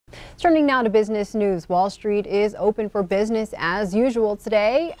Turning now to business news, Wall Street is open for business as usual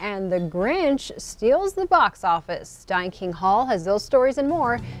today, and The Grinch steals the box office. Diane King Hall has those stories and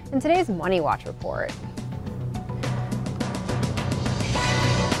more in today's MoneyWatch Report.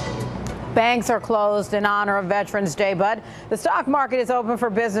 Banks are closed in honor of Veterans Day, but the stock market is open for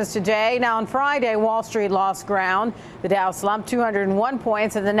business today. Now, on Friday, Wall Street lost ground. The Dow slumped 201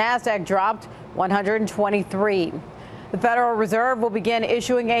 points and the Nasdaq dropped 123. The Federal Reserve will begin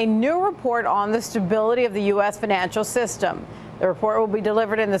issuing a new report on the stability of the U.S. financial system. The report will be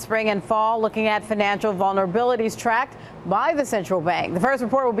delivered in the spring and fall, looking at financial vulnerabilities tracked by the central bank. The first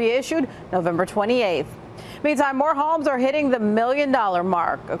report will be issued November 28th. Meantime, more homes are hitting the $1 million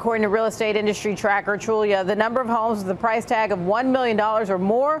mark. According to real estate industry tracker Trulia, the number of homes with a price tag of $1 million or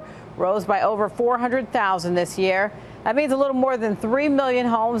more rose by over 400,000 this year. That means a little more than 3 million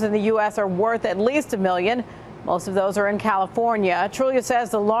homes in the U.S. are worth at least $1 million. Most of those are in California. Trulia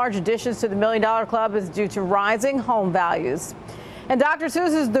says the large additions to the $1 million club is due to rising home values. And Dr.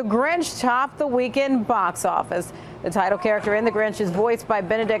 Seuss's The Grinch topped the weekend box office. The title character in The Grinch is voiced by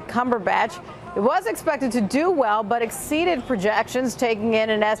Benedict Cumberbatch. It was expected to do well, but exceeded projections, taking in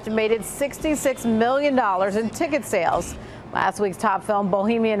an estimated $66 million in ticket sales. Last week's top film,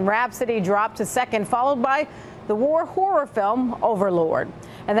 Bohemian Rhapsody, dropped to second, followed by the war horror film Overlord.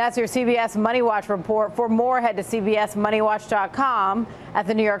 And that's your CBS Money Watch report. For more, head to cbsmoneywatch.com. At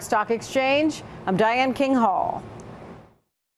the New York Stock Exchange, I'm Diane King Hall.